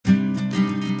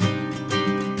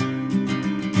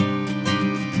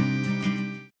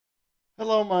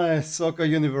Hello, my soccer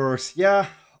universe. Yeah,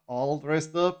 all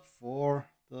dressed up for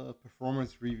the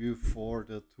performance review for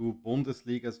the two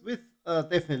Bundesligas, with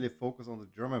definitely focus on the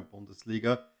German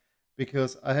Bundesliga,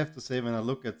 because I have to say, when I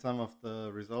look at some of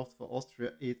the results for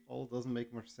Austria, it all doesn't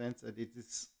make much sense, and it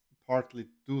is partly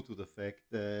due to the fact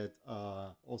that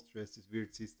Austria has this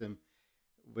weird system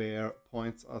where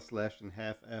points are slashed in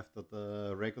half after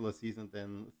the regular season,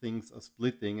 then things are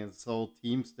splitting, and so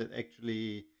teams that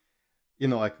actually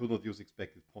I could not use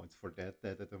expected points for that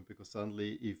I don't, because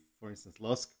suddenly, if, for instance,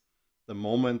 Lusk, the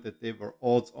moment that they were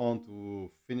odds on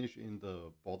to finish in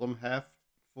the bottom half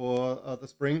for the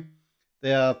spring,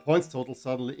 their points total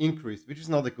suddenly increased, which is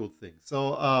not a good thing.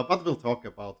 So, but we'll talk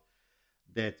about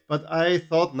that. But I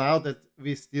thought, now that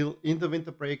we're still in the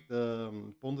winter break, the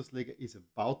Bundesliga is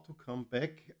about to come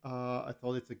back. I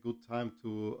thought it's a good time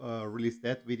to release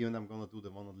that video, and I'm gonna do the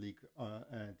one on league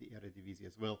and the Eredivisie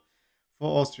as well.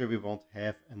 For Austria, we won't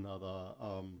have another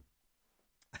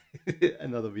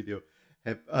another video,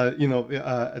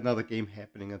 another game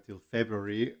happening until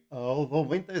February. Although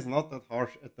winter is not that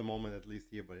harsh at the moment, at least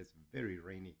here, but it's very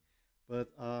rainy.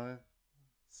 But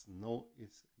snow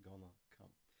is gonna come.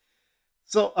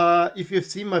 So, if you've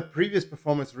seen my previous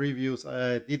performance reviews,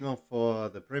 I did one for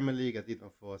the Premier League, I did one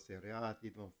for Serie A, I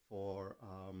did one for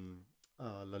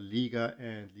La Liga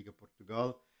and Liga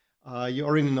Portugal. You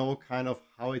already know kind of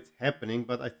how it's happening,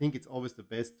 but I think it's always the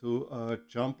best to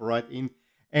jump right in.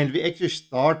 And we're actually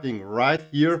starting right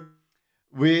here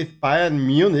with Bayern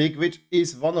Munich, which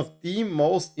is one of the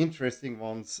most interesting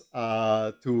ones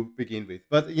to begin with.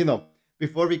 But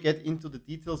before we get into the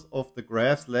details of the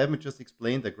graphs, let me just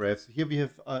explain the graphs. Here we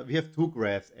have two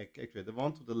graphs actually. The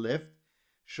one to the left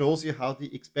shows you how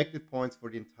the expected points for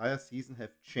the entire season have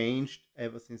changed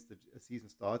ever since the season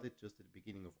started, just at the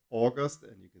beginning of August,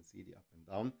 and you can see the up and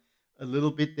down a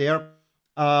little bit there.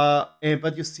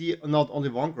 But you see not only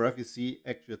one graph, you see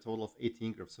actually a total of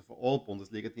 18 graphs. So for all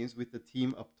Bundesliga teams, with the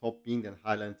team up top being then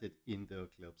highlighted in the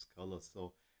club's colors.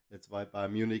 So that's why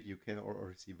Bayern Munich, you can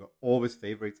already see, were always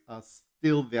favorites, are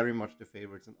still very much the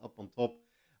favorites and up on top.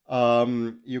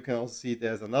 You can also see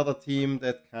there's another team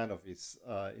that kind of is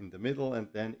in the middle, and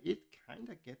then it kind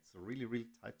of gets really, really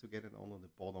tight to get it on the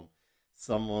bottom.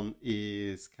 Someone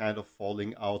is kind of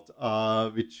falling out,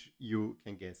 which you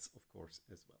can guess, of course,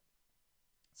 as well.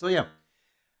 So yeah,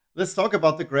 let's talk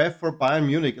about the graph for Bayern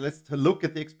Munich. Let's look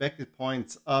at the expected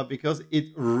points because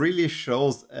it really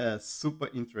shows a super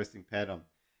interesting pattern.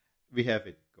 We have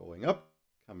it going up,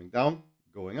 coming down,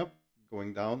 going up,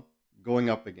 going down, going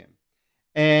up again.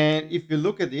 And if you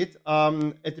look at it,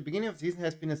 at the beginning of the season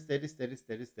has been a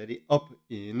steady up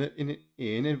and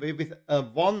with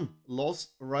one loss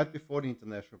right before the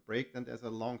international break. Then there's a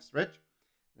long stretch.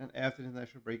 Then after the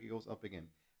international break, it goes up again.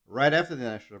 Right after the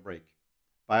national break,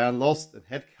 Bayern lost and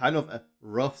had kind of a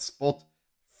rough spot,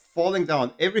 falling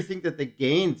down. Everything that they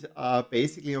gained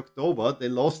basically in October, they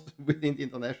lost within the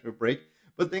international break,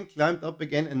 but then climbed up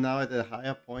again, and now at a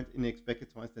higher point in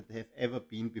expected points than they have ever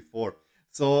been before.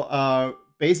 So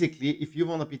basically, if you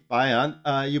want to beat Bayern,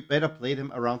 you better play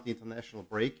them around the international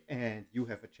break, and you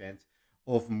have a chance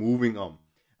of moving on.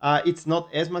 It's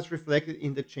not as much reflected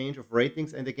in the change of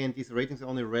ratings, and again, these ratings are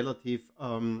only relative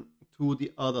to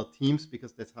the other teams,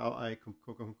 because that's how I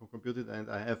computed, and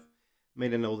I have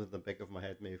made a note in the back of my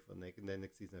head. Maybe for the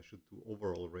next season I should do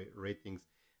overall ratings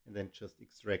and then just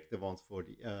extract the ones for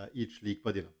the each league.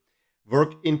 But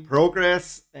work in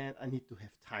progress, and I need to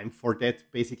have time for that.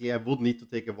 Basically, I would need to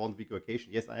take a 1 week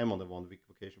vacation. Yes, I am on a 1 week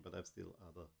vacation, but I have still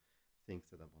other things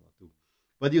that I want to do.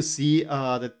 But you see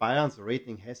that Bayern's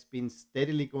rating has been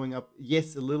steadily going up.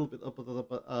 Yes, a little bit up and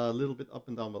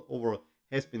down, but overall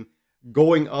has been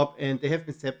going up, and they have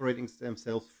been separating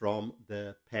themselves from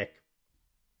the pack.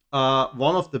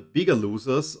 One of the bigger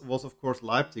losers was, of course,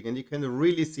 Leipzig, and you can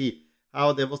really see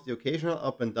how there was the occasional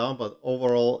up and down, but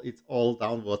overall it's all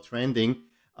downward trending.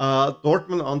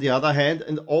 Dortmund, on the other hand,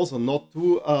 and also not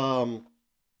too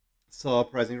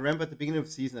surprising. Remember, at the beginning of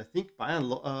the season, I think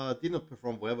Bayern did not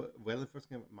perform well in the first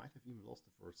game. Might have even lost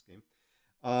the first game.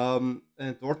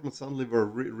 And Dortmund suddenly were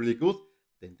really good.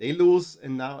 Then they lose,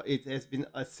 and now it has been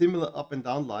a similar up and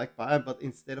down like Bayern, but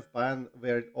instead of Bayern,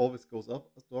 where it always goes up,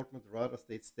 Dortmund rather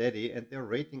stayed steady, and their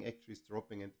rating actually is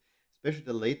dropping. And especially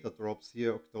the later drops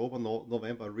here, October,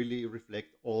 November, really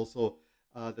reflect also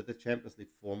that the Champions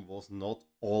League form was not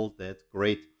all that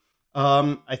great.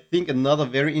 I think another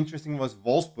very interesting was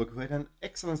Wolfsburg, who had an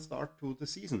excellent start to the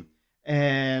season,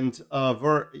 and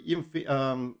were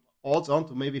even odds on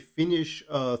to maybe finish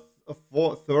third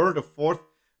or fourth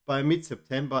by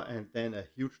mid-September, and then a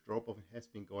huge drop-off. It has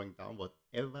been going downward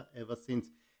ever since.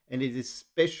 And it is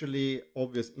especially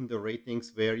obvious in the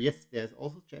ratings where, yes, there's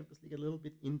also Champions League a little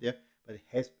bit in there, but it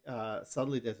has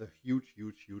suddenly there's a huge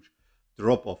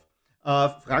drop off.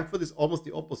 Frankfurt is almost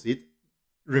the opposite.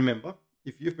 Remember,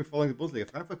 if you've been following the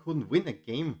Bundesliga, Frankfurt couldn't win a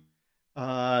game.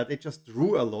 They just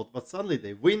drew a lot, but suddenly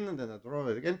they win and then they draw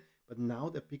it again. But now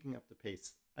they're picking up the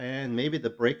pace. And maybe the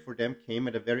break for them came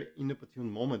at a very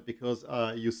inopportune moment because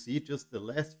you see just the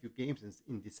last few games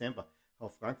in December how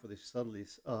Frankfurt is suddenly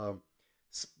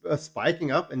spiking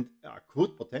up and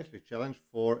could potentially challenge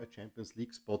for a Champions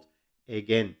League spot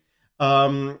again.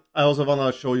 I also want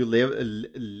to show you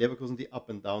Leverkusen, the up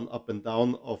and down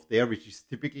of there, which is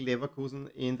typically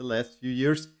Leverkusen in the last few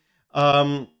years.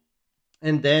 And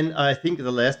then I think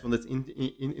the last one that's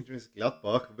interesting,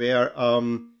 Gladbach, where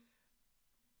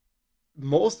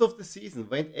most of the season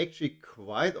went actually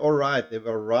quite all right. They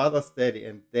were rather steady.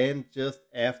 And then just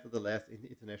after the last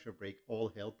international break,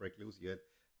 all hell break loose. You had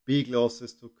big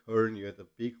losses to Köln. You had a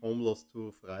big home loss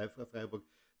to Freiburg.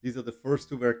 These are the first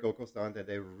two where it goes down that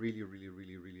they really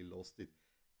lost it.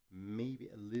 Maybe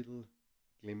a little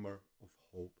glimmer of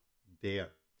hope there.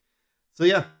 So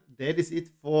yeah, that is it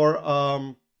for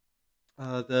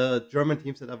the German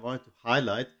teams that I wanted to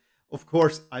highlight. Of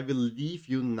course, I will leave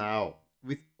you now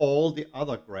with all the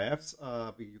other graphs.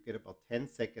 You get about 10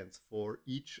 seconds for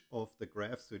each of the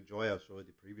graphs to enjoy. I'll show you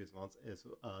the previous ones as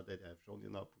that I've shown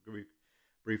you now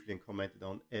briefly and commented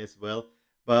on as well.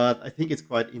 But I think it's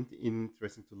quite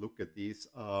interesting to look at these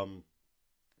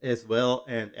as well.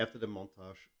 And after the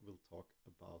montage, we'll talk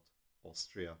about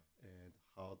Austria and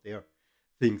how their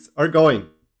things are going.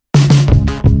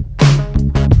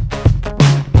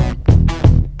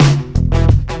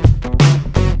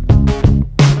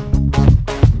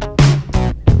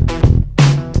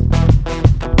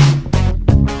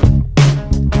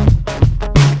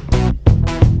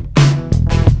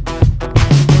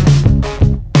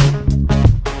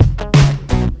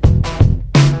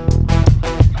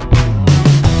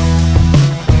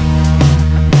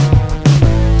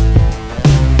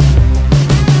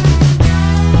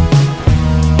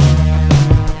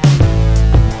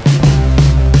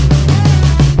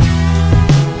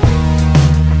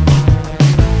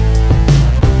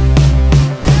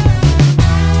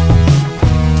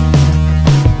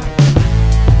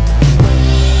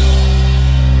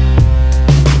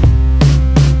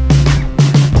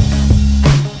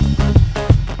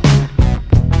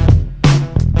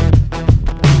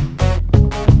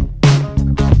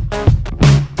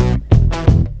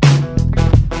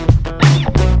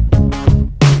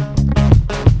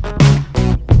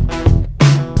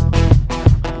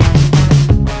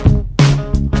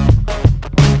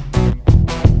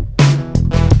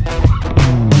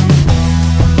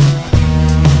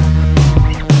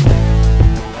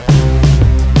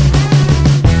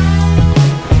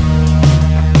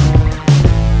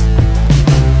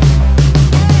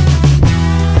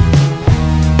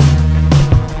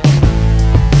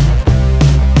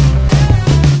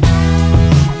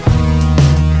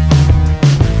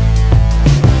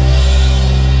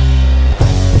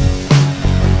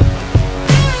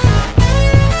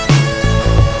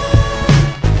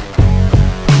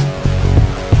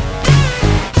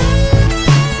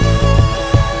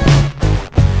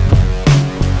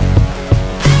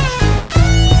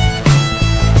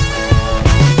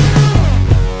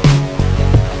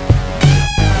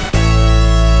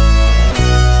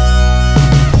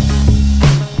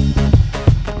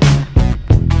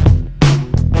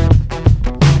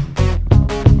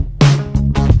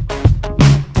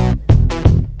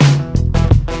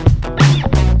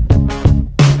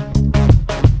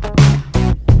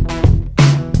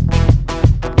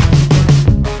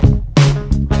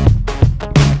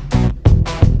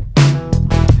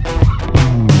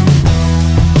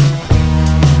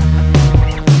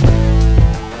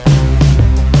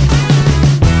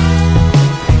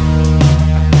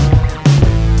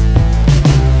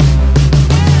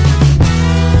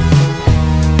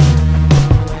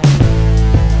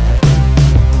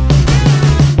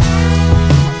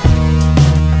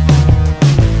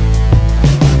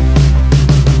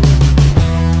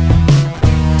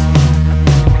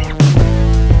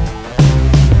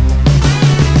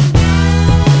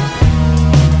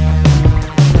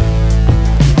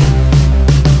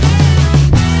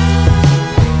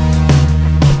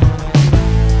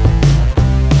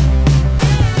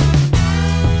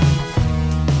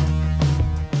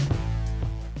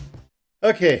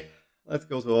 Okay, let's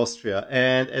go to Austria.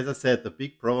 And as I said, the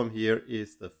big problem here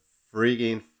is the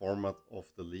frigging format of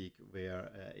the league, where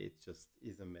it just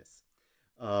is a mess.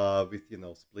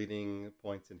 With splitting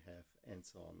points in half and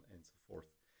so on and so forth.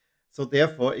 So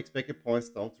therefore, expected points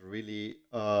don't really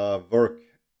work.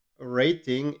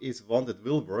 rating is one that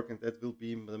will work, and that will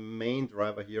be the main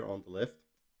driver here on the left.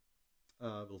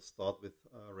 We'll start with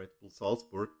Red Bull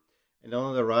Salzburg. And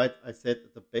on the right, I said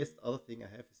that the best other thing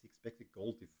I have is expected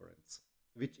goal difference,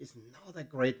 which is not a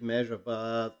great measure,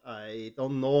 but I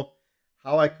don't know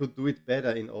how I could do it better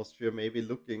in Austria.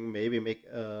 Maybe make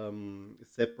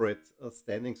separate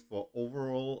standings for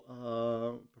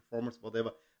overall performance,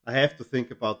 whatever. I have to think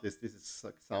about this. This is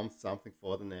something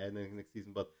for the next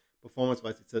season, but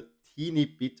performance-wise, it's a teeny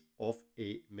bit of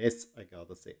a mess, I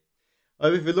gotta say.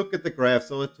 If we look at the graph,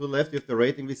 so to the left you have the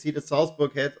rating, we see that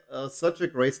Salzburg had such a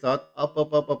great start, up,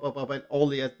 and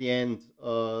only at the end,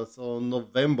 so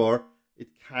November, it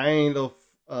kind of,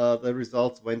 the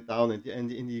results went down,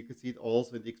 and you can see it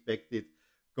also in the expected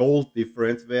goal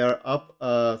difference, where up,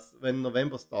 when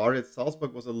November started,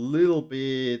 Salzburg was a little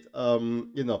bit,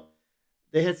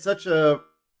 they had such a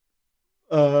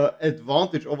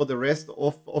advantage over the rest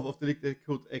of the league, they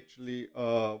could actually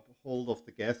hold off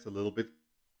the gas a little bit.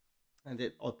 And they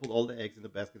put all the eggs in the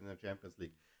basket in the Champions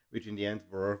League, which in the end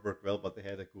worked well, but they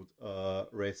had a good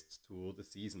rest to the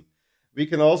season. We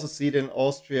can also see that in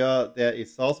Austria, there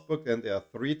is Salzburg, then there are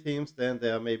 3 teams, then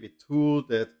there are maybe 2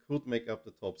 that could make up the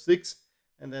top 6,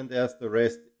 and then there's the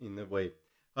rest in a way.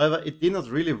 However, it did not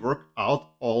really work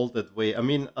out all that way. I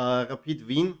mean, Rapid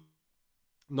Wien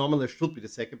normally should be the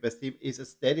second best team, is a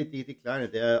steady decline.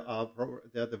 They are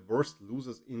the worst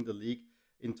losers in the league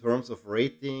in terms of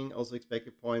rating, also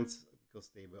expected points, because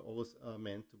they were always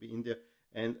meant to be in there,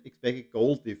 and expected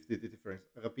goal difference.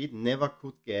 Rapid never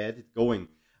could get it going.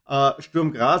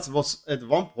 Sturm Graz was at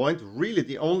one point really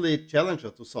the only challenger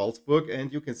to Salzburg,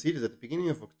 and you can see this at the beginning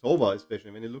of October,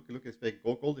 especially when you look at expected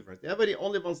goal difference. They were the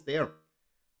only ones there.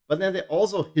 But then they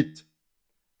also hit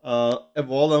a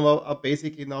wall and are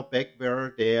basically now back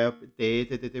where they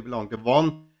belong. The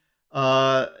one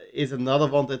is another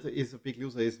one that is a big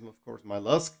loser, is of course my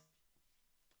Lusk.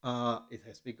 It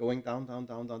has been going down.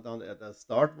 At the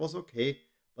start was okay,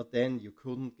 but then you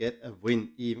couldn't get a win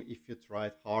even if you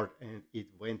tried hard, and it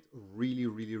went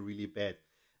really bad.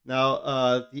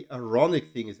 Now, the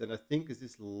ironic thing is, and I think this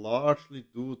is largely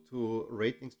due to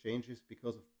ratings changes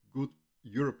because of good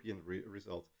European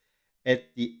results.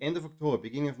 At the end of October,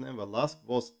 beginning of November, Lusk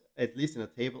was at least in a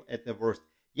table at their worst.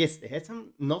 Yes, they had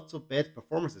some not so bad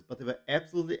performances, but they were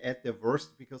absolutely at their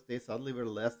worst because they suddenly were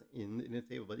last in the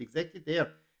table. But exactly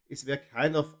there is where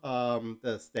kind of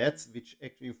the stats, which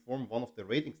actually inform one of the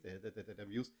ratings that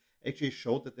I've used, actually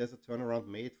showed that there's a turnaround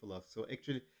made for Lusk. So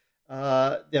actually,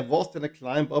 there was then a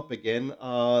climb up again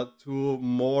to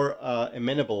more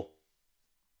amenable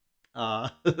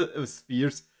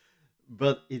spheres,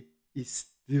 but it is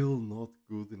still not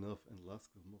good enough, and Lusk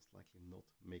will most likely not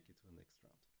make it to the next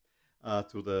round,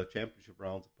 to the championship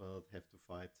round, but have to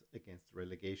fight against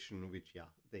relegation, which, yeah,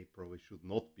 they probably should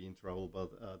not be in trouble,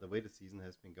 but the way the season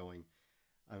has been going,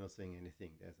 I'm not saying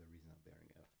anything. There's a reason I'm wearing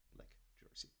a black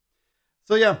jersey.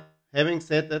 So yeah, having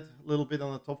said that, a little bit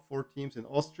on the top 4 teams in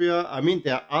Austria, I mean,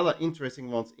 there are other interesting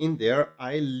ones in there.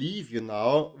 I leave you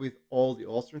now with all the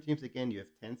Austrian teams. Again, you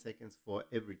have 10 seconds for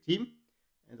every team,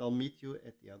 and I'll meet you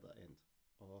at the other end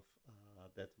of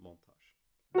that montage.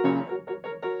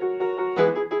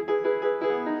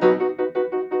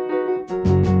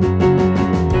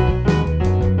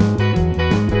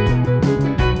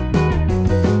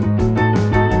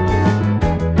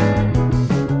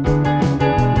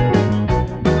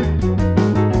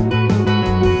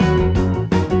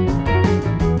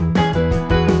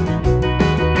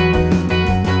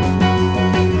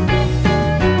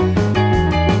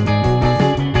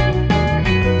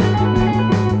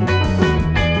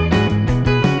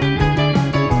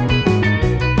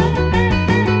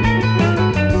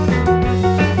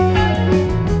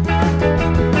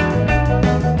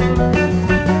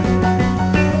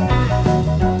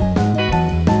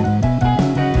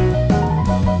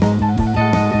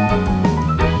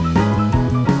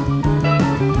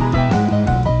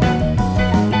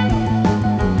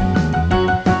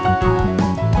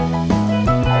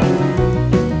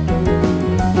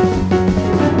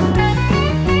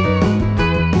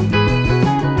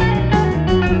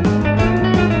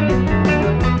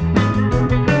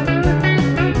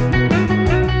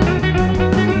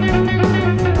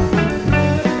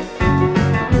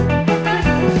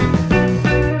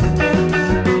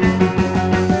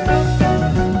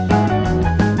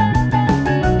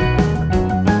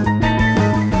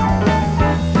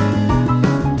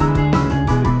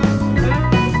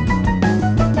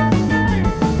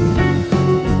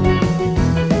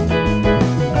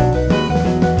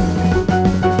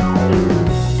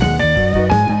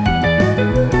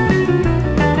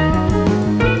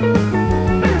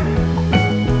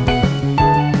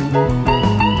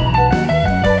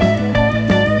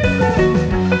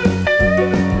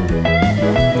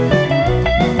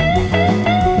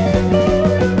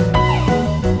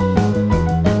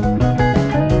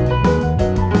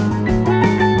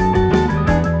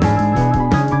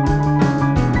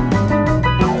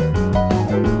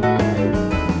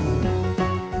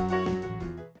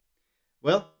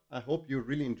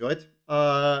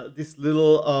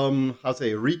 little,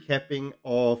 recapping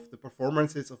of the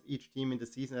performances of each team in the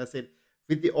season. I said,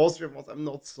 with the Austrian ones, I'm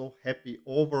not so happy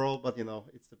overall, but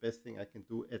it's the best thing I can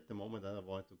do at the moment, and I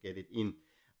want to get it in.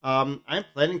 I'm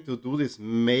planning to do this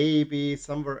maybe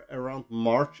somewhere around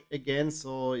March again.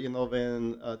 So,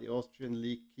 when the Austrian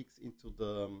league kicks into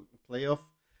the playoff.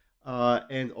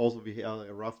 And also we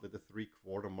are roughly the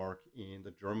 3/4 mark in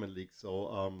the German league. So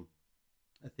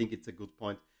I think it's a good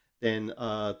point then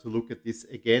to look at this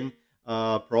again.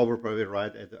 Probably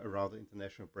right at around the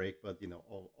international break, but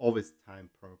always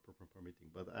time permitting.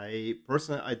 But I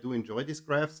personally do enjoy these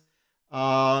graphs.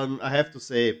 I have to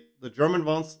say the German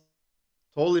ones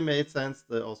totally made sense.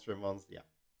 The Austrian ones, yeah,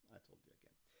 I told you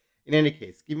again. In any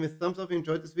case, give me a thumbs up if you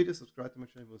enjoyed this video. Subscribe to my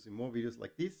channel. We'll see more videos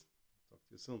like this. Talk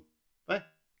to you soon. Bye.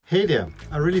 Hey there,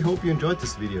 I really hope you enjoyed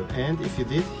this video, and if you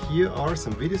did, here are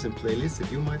some videos and playlists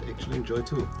that you might actually enjoy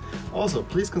too. Also,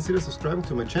 please consider subscribing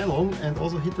to my channel and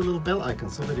also hit the little bell icon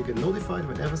so that you get notified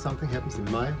whenever something happens in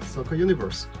my soccer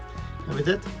universe. And with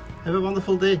that, have a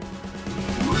wonderful day.